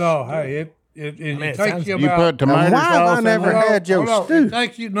that? Oh no, hey, it it takes sounds- you You about. put tomato why have I sauce in never there? had your Hold on, stew? It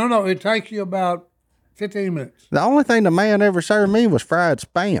takes you it takes you about 15 minutes. The only thing the man ever served me was fried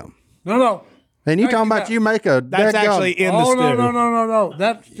spam. No. And you Thank talking you, about Matt. you make a That's dadgum- actually in the Oh stew. no.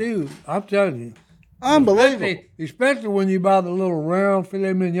 That stew, I'm telling you. unbelievable. Especially when you buy the little round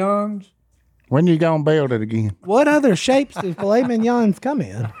filet mignons. When you gonna build it again? What other shapes do filet mignons come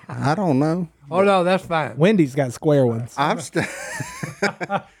in? I don't know. Oh no, that's fine. Wendy's got square ones. I'm still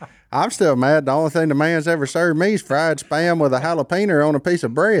I'm still mad. The only thing the man's ever served me is fried spam with a jalapeno on a piece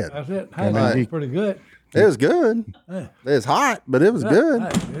of bread. That's it. Hey, then that's you- pretty good. It was good. It's hot, but it was good.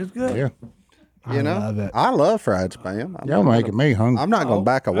 Hey, it's good. Yeah. You know, love it. I love fried spam. Y'all making me hungry. I'm not going to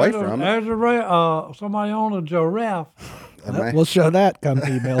back away from it. There's somebody on a giraffe. We'll show that come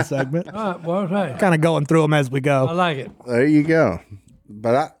email segment. All right, well, hey, Kind of going through them as we I go. like it. There you go.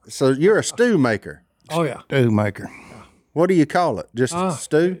 But so you're a stew maker. Oh yeah. Stew maker. What do you call it? Just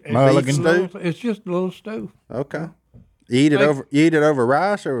stew? Beef Mulligan. stew? It's just a little stew. Okay. You eat it over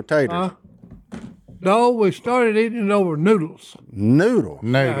rice or taters? No, we started eating it over noodles. Noodle.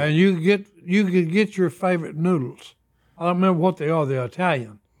 No. And you could get your favorite noodles. I don't remember what they are. They're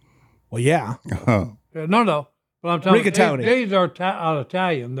Italian. Well, yeah. No. But I'm telling Rigatoni. you, these are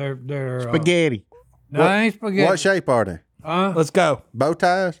Italian. They're Spaghetti. no, they ain't spaghetti. What shape are they? Let's go. Bow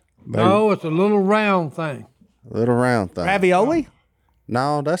ties? No, it's a little round thing. Little round thing. Ravioli?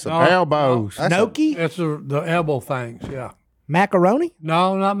 No, that's a Elbows. that's a- Gnocchi? It's the elbow things. Yeah. Macaroni?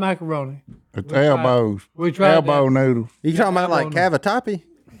 No, not macaroni. It's elbows. We tried Elbow that. noodles. You talking about like cavatappi?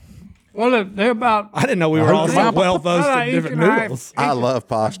 Well, they're about. I didn't know we were all so Mama. well versed No, in each different and a half. noodles. I love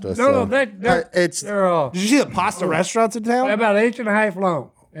pasta. No, so. they're it's they're Did you see the pasta restaurants in town? about 1.5 inches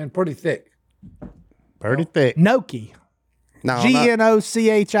long and pretty thick. Pretty thick. Gnocchi. no,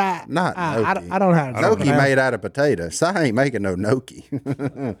 Gnocchi. not I gnocchi. don't know how to Gnocchi pronounce it. made out of potatoes. So I ain't making no gnocchi.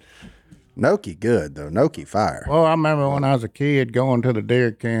 Gnocchi good though. Gnocchi fire. Well, I remember when I was a kid going to the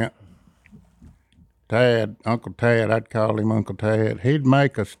deer camp. Uncle Tad, I'd call him Uncle Tad. He'd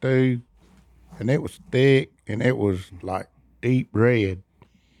make a stew, and it was thick, and it was like deep red.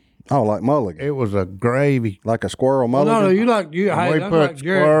 Oh, like mulligan. It was a gravy. Like a squirrel mulligan. No, you like you. And Hey, we that's put like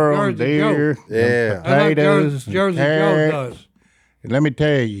squirrel, Jersey deer, Joe. Yeah. and That's like potatoes, Jersey and Joe carrots. does. And let me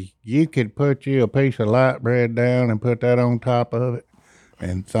tell you, you could put you a piece of light bread down and put that on top of it,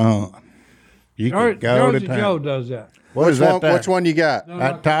 and son, you could go Jersey to Joe town. does that. What is that? Which one you got?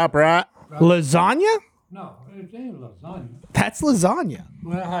 That top right? Lasagna? No, it ain't lasagna. That's lasagna.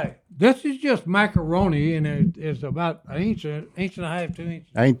 Well, hey, this is just macaroni, and it's about an inch and a half, 2 inches.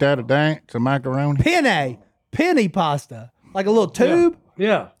 Ain't that a dance? A macaroni? Penny pasta. Like a little tube?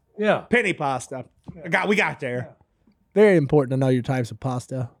 Yeah. Penny pasta. We got there. Very important to know your types of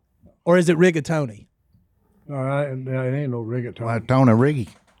pasta. Or is it rigatoni? All right, and it ain't no rigatoni. Like Tony Riggy.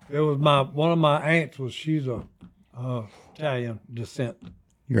 It was one of my aunts she's a Italian descent,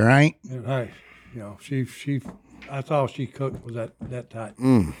 Your aunt? and hey, she that's all she cooked was that type.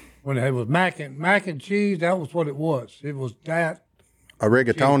 Mm. When it was mac and cheese, that was what it was. It was that. A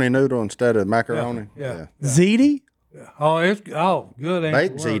rigatoni noodle instead of macaroni. Yeah. Ziti? Oh, it's good. ain't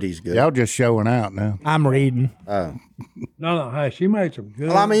Baked the word. ziti's good. Y'all just showing out now. I'm reading. No, hey, she made some good.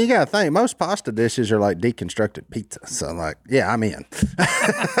 Well, I mean, you got to think most pasta dishes are like deconstructed pizza. So, like, yeah, I'm in.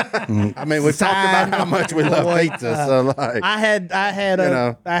 I mean, we've talked about how much we love pizza. So, like, I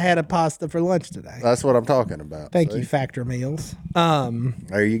had a pasta for lunch today. that's what I'm talking about. Thank see? you, Factor Meals.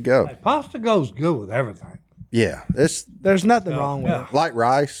 There you go. Pasta goes good with everything. Yeah, it's There's nothing wrong with yeah. it. like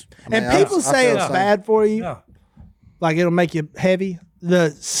rice. I And mean, people I say feel it's the same. bad for you, Yeah. like it'll make you heavy.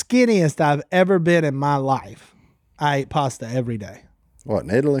 The skinniest I've ever been in my life, I ate pasta every day. What, in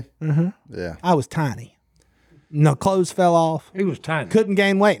Italy? Mm-hmm. Yeah. I was tiny. No clothes fell off. He was tiny. Couldn't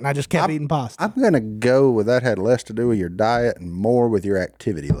gain weight, and I just kept eating pasta. I'm going to go with that had less to do with your diet and more with your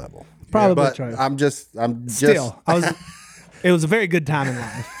activity level. Probably But true. I'm just Still, I was. It was a very good time in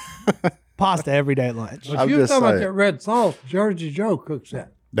life. Pasta every day at lunch. But I'm you were just talking about saying. that red sauce. Jersey Joe cooks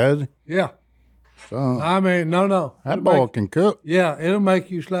that. Does he? Yeah. So, I mean, no. that It'll boy make- can cook. Yeah, it'll make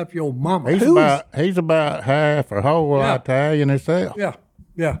you slap your mama. He's about half or whole Yeah. Italian himself.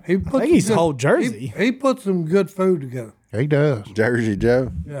 Yeah. He puts think he's some good- whole Jersey. He puts some good food together. He does. Jersey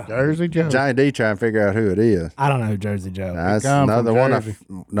Joe. Yeah. Jersey Joe. Johnny D trying to figure out who it is. I don't know who Jersey Joe. That's come from another one Jersey.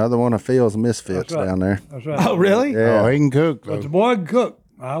 another one of Phil's misfits That's right. down there. That's right. Oh, really? Yeah. Oh, he can cook But the though. boy can cook.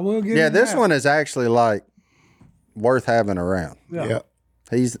 I will give Yeah, him this that. one is actually like worth having around. Yeah. Yeah.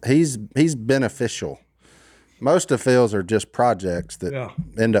 He's beneficial. Most of Phil's are just projects that Yeah.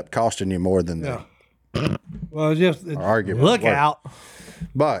 end up costing you more than Yeah. the Well, it's argument. Look out.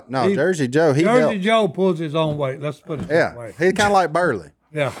 But no, He- Jersey Joe, he Jersey helped. Joe pulls his own weight. Let's put it that Yeah, way. he's kind of like Burley.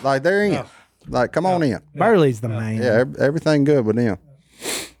 Yeah. Like they're in. Yeah. Like come on in. Burley's the man. Yeah, everything good with him.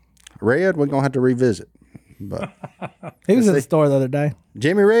 Red, we're gonna have to revisit. But He was at the store the other day.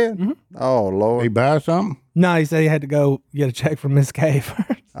 Jimmy Red, oh He Lord, buy something? No, he said he had to go get a check from Miss K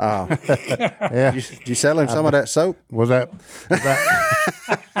first. Yeah. did you sell him some of that soap? Was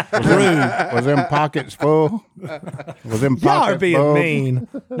them pockets full? Was them pockets Y'all are being full? mean.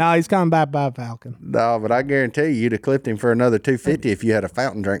 No, he's coming back by Falcon. No, but I guarantee you, you'd have clipped him for another $250 if you had a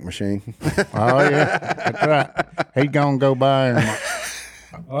fountain drink machine. Oh yeah, that's right. He's gonna go buy him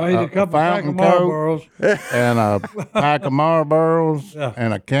I ate a couple pack of fountain Coke. Marlboros. and a pack of Marlboros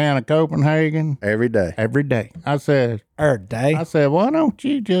and a can of Copenhagen Every day. every day. I said, Day. why don't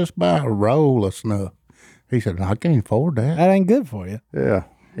you just buy a roll of snuff? He said, I can't afford that. That ain't good for you. Yeah.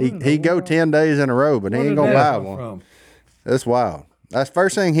 He go 10 days in a row, but he Where ain't did gonna that buy come one. from? That's wild. That's the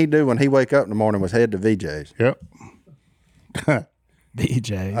first thing he'd do when he wake up in the morning was head to VJ's. Yep.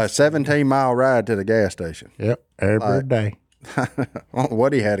 DJ. A 17-mile ride to the gas station. Yep. Every day. I don't know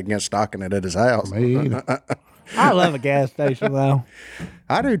what he had against stocking it at his house. Me either. I love a gas station though.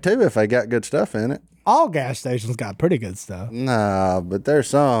 I do too if they got good stuff in it. All gas stations got pretty good stuff. Nah, but there's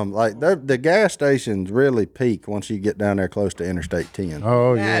some like the gas stations really peak once you get down there close to Interstate 10.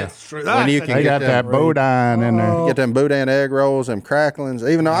 Oh yeah. true. When you can They get got that them, bodine in there. get them boudin egg rolls and cracklings.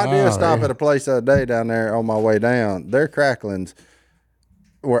 Even though I did Oh, stop yeah. at a place the other day down there on my way down, their cracklings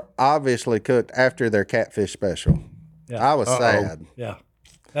were obviously cooked after their catfish special. I was sad. Yeah.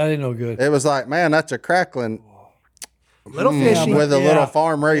 That ain't no good. It was like, man, that's a crackling Little fishy. with a Yeah. little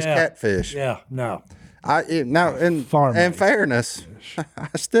farm raised Yeah. catfish. Yeah. No. Now in Farm-raised. fairness, I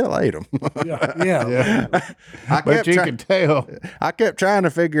still ate them. Yeah. Yeah. But you could tell. I kept trying to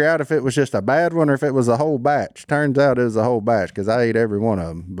figure out if it was just a bad one or if it was a whole batch. Turns out it was a whole batch because I ate every one of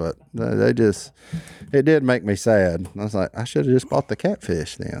them. But it did make me sad. I was like, I should have just bought the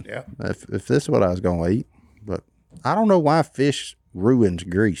catfish then. Yeah. If this is what I was going to eat. But I don't know why fish ruins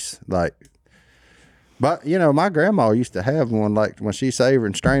grease. But you know, my grandma used to have one like when she saved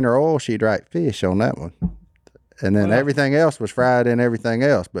and strained her oil, she'd write fish on that one. And then everything else was fried in everything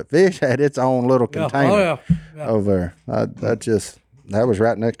else. But fish had its own little Yeah. container Oh, yeah. over there. That was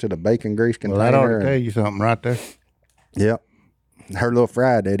right next to the bacon grease Well, that ought container. to tell you something right there. Yep. Her little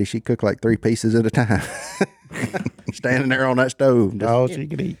fried Eddie, she cooked like 3 pieces at a time. Standing there on that stove. Just- All she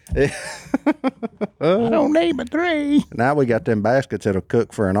could eat. I don't need but 3. now we got them baskets that'll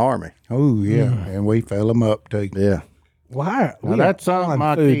cook for an army. Oh yeah, and we fill them up too. Yeah. Why? Now, that's something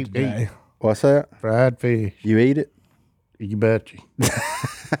I keep eating. What's that? Fried fish. You eat it? You betcha.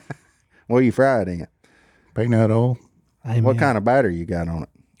 What you fry it in? Peanut oil. What kind of batter you got on it?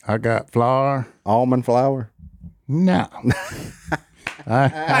 I got flour. Almond flour? No.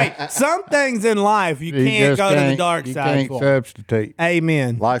 Hey, some things in life you can't just go to the can't- dark you side can't for. substitute.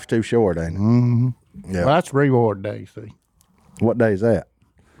 Amen. Life's too short, ain't it? Yeah. Well, that's reward day, see. What day is that?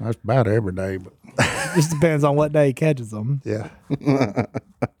 That's about every day, but Just depends on what day he catches them. yeah.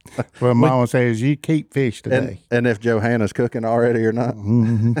 Well, Mama says you keep fish And, today. and if Johanna's cooking already or not?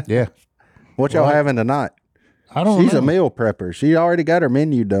 Yeah. What y'all having tonight? I don't She's know. a meal prepper. She already got her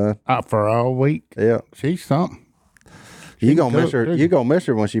menu done. For all week. Yeah. She's something. You gonna miss cook, her. too. You gonna miss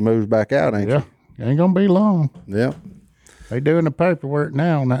her when she moves back out, ain't Yeah. Ain't going to be long. you? Yeah. They doing the paperwork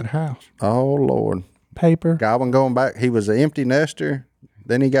now in that house. Oh Lord. Paper. Godwin going back. He was an empty nester.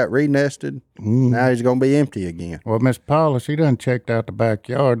 Then he got re-nested. Now he's gonna be empty again. Well, Miss Paula, she done checked out the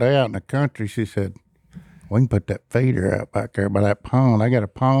backyard. They out in the country. She said, we can put that feeder out back there by that pond. I got a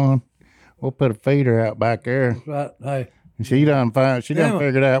pond. We'll put a feeder out back there. Right. Hey. And she done Damn.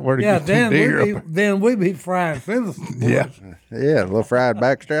 figured out where to Yeah, get the deer. then we be frying venison. Yeah. Yeah, a little fried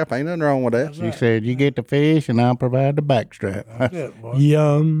backstrap. Ain't nothing wrong with that. She said, you get the fish and I'll provide the backstrap. That's it, boy.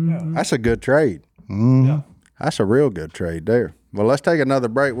 Yum. That's a good trade. Yeah. That's a real good trade there. Well, let's take another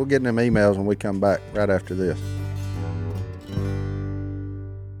break. We'll get in them emails when we come back right after this.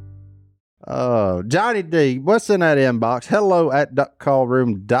 Johnny D, what's in that inbox?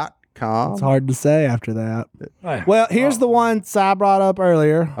 hello@duckcallroom.com. It's hard to say after that. Hey, Well, here's the one I brought up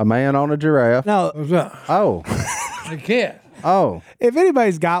earlier. A man on a giraffe. No, what's up? Oh, The cat. oh. if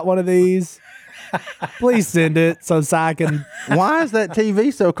anybody's got one of these, please send it so I can. Why is that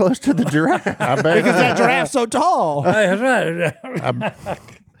TV so close to the giraffe? I bet, Because that giraffe's so tall. Hey, that's right.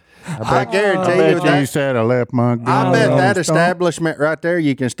 I guarantee I you bet you that. said a left monk. I bet that establishment right there,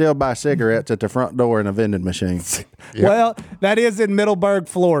 you can still buy cigarettes at the front door in a vending machine. Well, that is in Middleburg,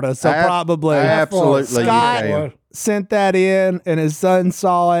 Florida, so probably. Absolutely. Scott You can. sent that in, and his son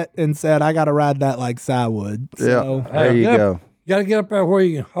saw it and said, I got to ride that like Cy would. So, Yeah, there you Yep. go. Got to get up there where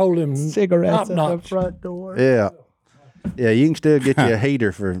you can hold him cigarettes at the top-notch. front door. Yeah. Yeah, you can still get you a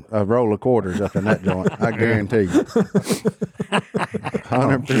heater for a roll of quarters up in that joint. I guarantee you.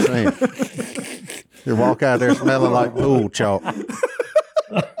 100%. You walk out there smelling like pool chalk.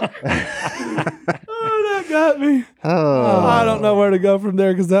 That got me. I don't know where to go from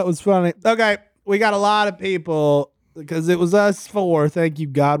there because that was funny. Okay, we got a lot of people because it was us four. Thank you,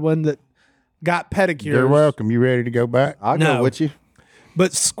 Godwin, that got pedicures. You're welcome. You ready to go back? I'll No. go with you.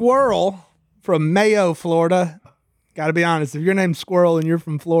 But Squirrel from Mayo, Florida. Got to be honest. If your name's Squirrel and you're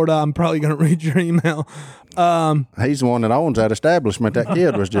from Florida, I'm probably going to read your email. He's the one that owns that establishment that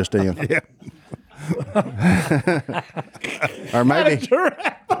kid was just in. Yeah. Or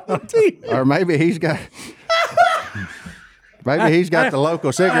maybe he's got the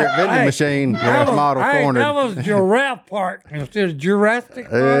local cigarette vending machine model Hey, that cornered. was Giraffe Park instead of Jurassic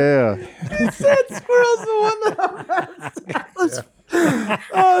Park. Yeah. Squirrel's the one that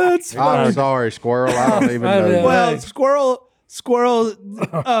Oh, that's funny. I'm sorry, Squirrel. I don't even know. Well,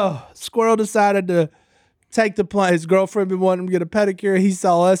 Squirrel decided to take the plane. His girlfriend been wanting him to get a pedicure. He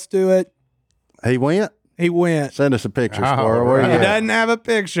saw us do it. He went? He went. Send us a picture, Oh, Squirrel. Where He you at? doesn't have a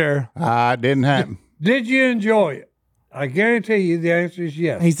picture. It didn't happen. Did you enjoy it? I guarantee you the answer is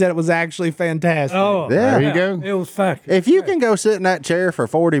yes. He said it was actually fantastic. Oh, Yeah. There you go. it was fact. If you can go sit in that chair for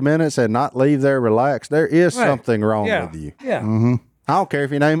 40 minutes and not leave there relaxed, there is Right. something wrong Yeah. with you. Yeah. I don't care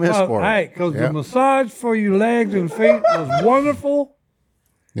if your name is Squirrel. Hey, because Yeah. the massage for your legs and feet was wonderful.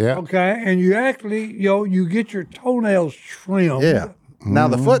 Yeah. Okay, and you actually, you get your toenails trimmed. Yeah. Now,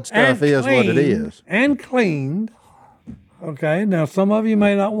 the foot stuff and is what it cleaned- is. And cleaned. Okay, now some of you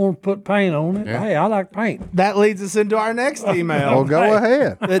may not want to put paint on it. Yeah. Hey, I like paint. That leads us into our next Well, email. go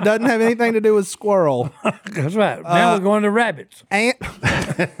ahead. It doesn't have anything to do with Squirrel. That's right. Now we're going to rabbits.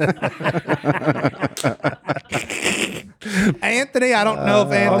 Anthony, I don't know if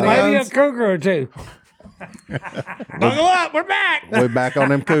Or Anthony maybe a owns. cougar or two. Buckle up, we're back. We're back on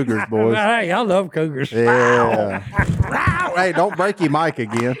them Cougars, boys. Hey, I love cougars. Yeah. Hey, don't break your mic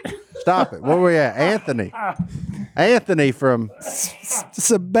again. Stop it. Where we at? Anthony. Anthony from,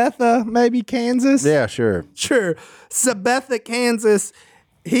 Sabetha, maybe Kansas? yeah, sure. Sure. Sabetha, Kansas.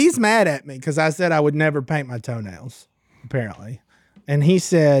 He's mad at me because I said I would never paint my toenails, apparently. And he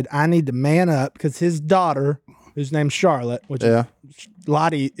said, I need to man up because his daughter, whose name's Charlotte, which Yeah. is,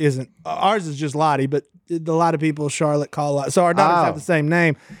 Lottie isn't, ours is just Lottie, but a lot of people Charlotte call Lottie. So our daughters have the same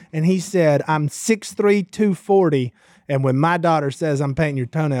name. And he said, I'm 6'3", 240. And when my daughter says I'm painting your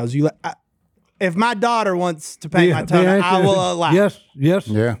toenails, if my daughter wants to paint my The toenails, I answer- will allow. Yes, yes,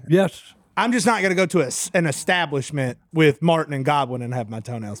 Yeah. yes. I'm just not going to go to an establishment with Martin and Godwin and have my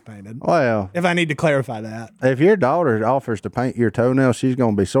toenails painted. Well, If I need to clarify that. if your daughter offers to paint your toenails, she's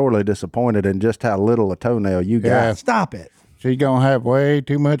going to be sorely disappointed in just how little a toenail you Yeah. got. Stop it. She's going to have way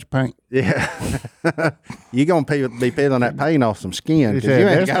too much paint. Yeah. You're going to be peeling that paint off some skin. She 'cause you said,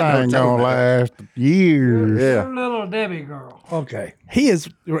 ain't this got thing no going to toenail. last years. Yeah. Little Debbie girl. Okay. He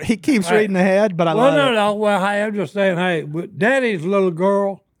keeps reading ahead, but I Well, love no, it. no. Well, hey, I'm just saying, hey, with Daddy's little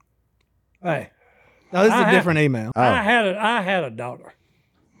girl. Hey, No, this is I a have- different email. I had a daughter.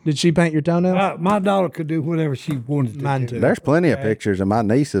 Did she paint your toenails? My daughter could do whatever she wanted to Mine do. too. There's plenty of pictures of my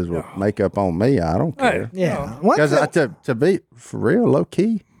nieces with makeup on me. I don't care. Yeah. What's Because it- to be for real, low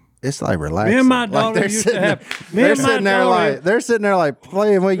key, it's like relaxing. Me and my Like, daughter they're used to sitting have. there- Me They're and my sitting there daughter. like they're sitting there like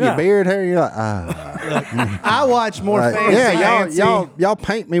playing with your Yeah. beard hair. You're like, ah, I watch more like, fancy. yeah, y'all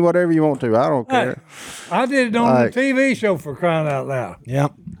paint me whatever you want to. I don't Hey, care. I did it on Like- the TV show for crying out loud.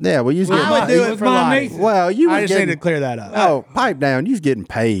 Yep. Yeah, well, you I getting would do With it for my life. nieces. well, you I was just need getting. to clear that up. Oh, pipe down. You's getting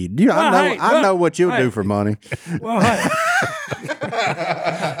paid. You, Well, hey, I look, know what you'll hey. do for money. Well, hey.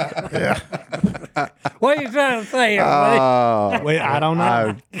 What are you trying to say, everybody? Oh, Wait, I don't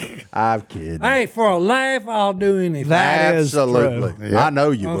know. I'm kidding. Hey, for a laugh, I'll do anything. That is Absolutely. true. I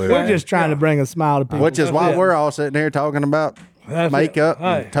know you Okay. will. We're just trying to bring a smile to people. Which is why it. we're all sitting here talking about That's it. makeup,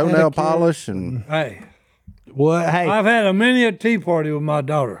 Hey, and toenail polish, and hey, What? Hey, I've had a many a tea party with my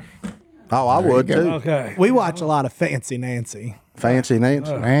daughter. oh, I would too. Okay. we watch a lot of Fancy Nancy. Fancy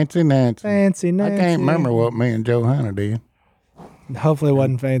Nancy. Fancy Nancy. Fancy I Nancy. can't remember what me and Johanna did. Hopefully it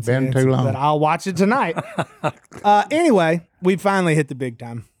wasn't Fancy Been Nancy, too long. but I'll watch it tonight. Anyway, we finally hit the big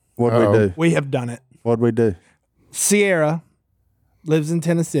time. What'd we Uh-oh. do? We have done it. What'd we do? Sierra lives in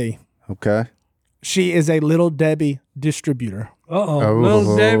Tennessee. Okay. She is a Little Debbie distributor. Uh-oh. Oh.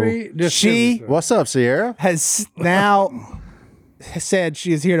 Little Debbie. She What's up, Sierra? has now said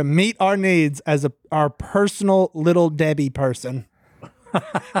she is here to meet our needs as our personal Little Debbie person.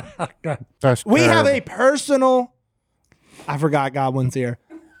 That's We have terrible. a personal. I forgot Godwin's here.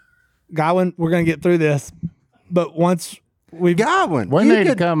 Godwin, we're gonna get through this, but once we've Godwin. We you need to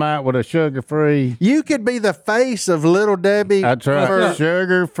could, come out with a sugar-free. You could be the face of Little Debbie. That's right. for-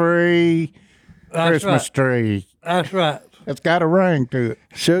 Sugar-free That's Christmas right. tree. That's right. It's got a ring to it.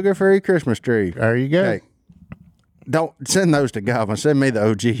 Sugar-free Christmas tree. There you go. Hey, don't send those to Godwin. Send me the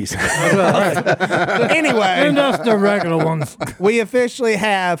OGs. anyway, And us the regular ones. we officially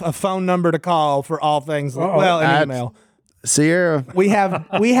have a phone number to call for all things. Well, an That's- email. Sierra, We have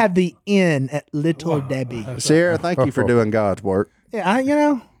the in at Little Debbie. Sierra, thank you for doing God's work. Yeah, you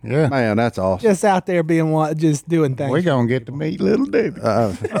know, Yeah. Man, that's awesome. just out there being one, just doing things. We're going to get to meet little Debbie.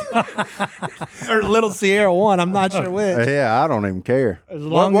 Or Little Sierra one. I'm not sure which. Yeah, I don't even care.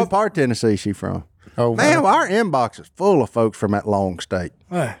 long What as- part of Tennessee is she from? Oh, Man, our inbox is full of folks from that long state.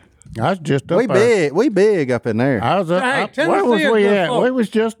 Hey, I was just up We there. big up in there. I was up. Hey, Where was Tennessee we is good at? folk. We was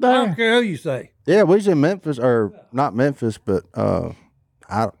just I don't there. care who you say. Yeah, we was in Memphis, or not Memphis, but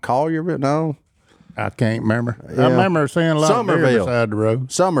Collier, but no, I can't remember. Yeah. I remember seeing a lot of deer Somerville. beside the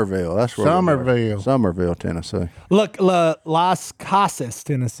road. Somerville. That's where we were. Somerville. Somerville, Tennessee. Look, Las Casas,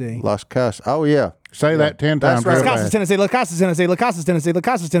 Tennessee. Las Casas. Oh yeah, Say that 10 That's times. right. real Las Casas, fast. Tennessee. Las Casas, Tennessee. Las Casas, Tennessee. Las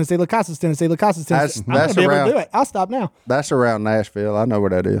Casas, Tennessee. Las Casas, Tennessee. Las Casas, Tennessee. I'm that's gonna be able around- to do it. I'll stop now. that's around Nashville. I know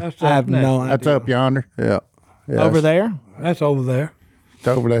where that is. That's I have next. no idea. That's up yonder. Yeah, yeah. Over that's- there. That's over there. It's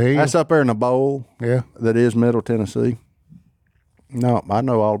over the hill. That's up there in the bowl. Yeah. That is Middle Tennessee. No, I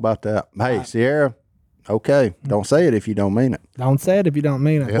know all about that. Hey, Sierra. Okay, don't say it if you don't mean it. Don't say it if you don't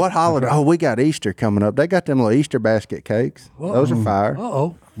mean it. What holiday? Oh, we got Easter coming up. They got them little Easter basket cakes. Those are fire.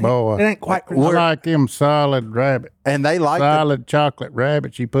 Uh-oh. Boy, It ain't quite. I like them solid rabbit. And they like the, Solid chocolate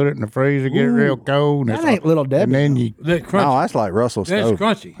rabbits. You put it in the freezer, get it real cold. And That ain't Little Debbie. And then you, That's crunchy. no, that's like Russell That's Stove.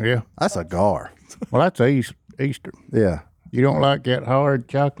 crunchy. yeah. That's a gar. Well, that's Easter. Yeah. You don't like that hard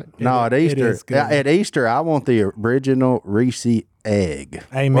chocolate? No, at Easter, is good. at Easter, I want the original Reese egg.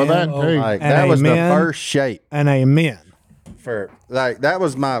 Amen. Well, that too. Like And that was the amen. first shape and amen. for like that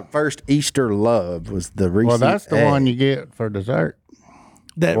was my first Easter love was the Reese. Well, that's the egg. one you get for dessert.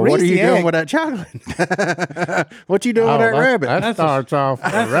 That Well, what are Reese you doing egg- with that chocolate? What you doing with that rabbit? That starts off with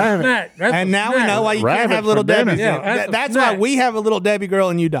a That's a rabbit. snack. That's And a now we snack. know why you can't Rabbit have Little for dinner. Debbie's. Yeah, in. that's a That's why snack. we have a Little Debbie girl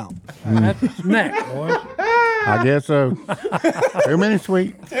and you don't. That's a snack, boy. I guess so. Too many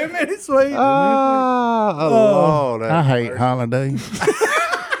sweets. 2 minutes sweet. Oh, Lord, I hate holidays.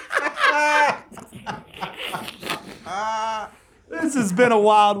 This has been a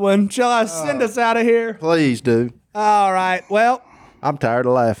wild one. Shall I send us out of here? please do. All right. Well, I'm tired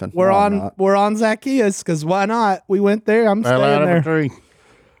of laughing. we're No, I'm on not. we're on Zacchaeus because why not? We went there. I'm Fell staying out of a there. tree.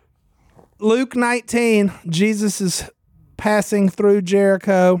 Luke 19. Jesus is passing through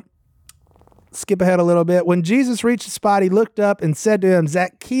Jericho. Skip ahead a little bit. When Jesus reached the spot, he looked up and said to him,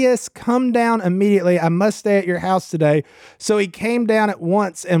 Zacchaeus, come down immediately. I must stay at your house today. So he came down at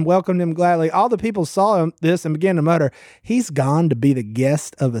once and welcomed him gladly. All the people saw this and began to mutter, he's gone to be the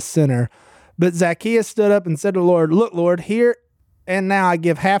guest of a sinner. But Zacchaeus stood up and said to the Lord, look, Lord, here and now I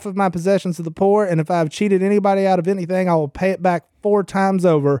give half of my possessions to the poor, and if I have cheated anybody out of anything, I will pay it back 4 times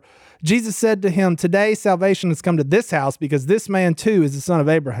over. Jesus said to him, today salvation has come to this house because this man too is the son of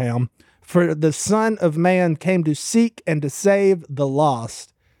Abraham. For the Son of Man came to seek and to save the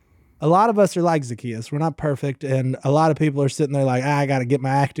lost. a lot of us are like Zacchaeus. We're not perfect. And a lot of people are sitting there like, I got to get my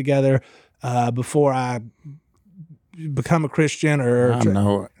act together before I become a Christian. Or I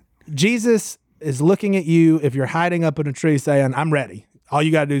know it. Jesus is looking at you if you're hiding up in a tree saying, I'm ready. All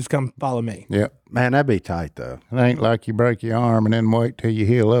you got to do is come follow me. Yep. Man, that'd be tight though. It ain't like you break your arm and then wait till you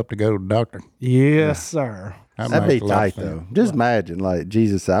heal up to go to the doctor. Yes, sir. That'd be makes a lot of tight sense. though. Just imagine, like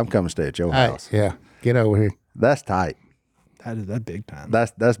Jesus said, "I'm coming to stay at your Hey, house." yeah, get over here. That's tight. That big time.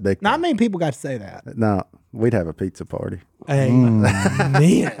 That's big. Not time. many people got to say that. No, we'd have a pizza party.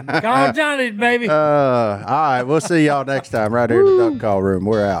 Amen. Call Johnny's, baby. All right, we'll see y'all next time right here in the Duck Call Room.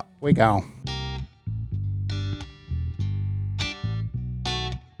 We're out. We gone.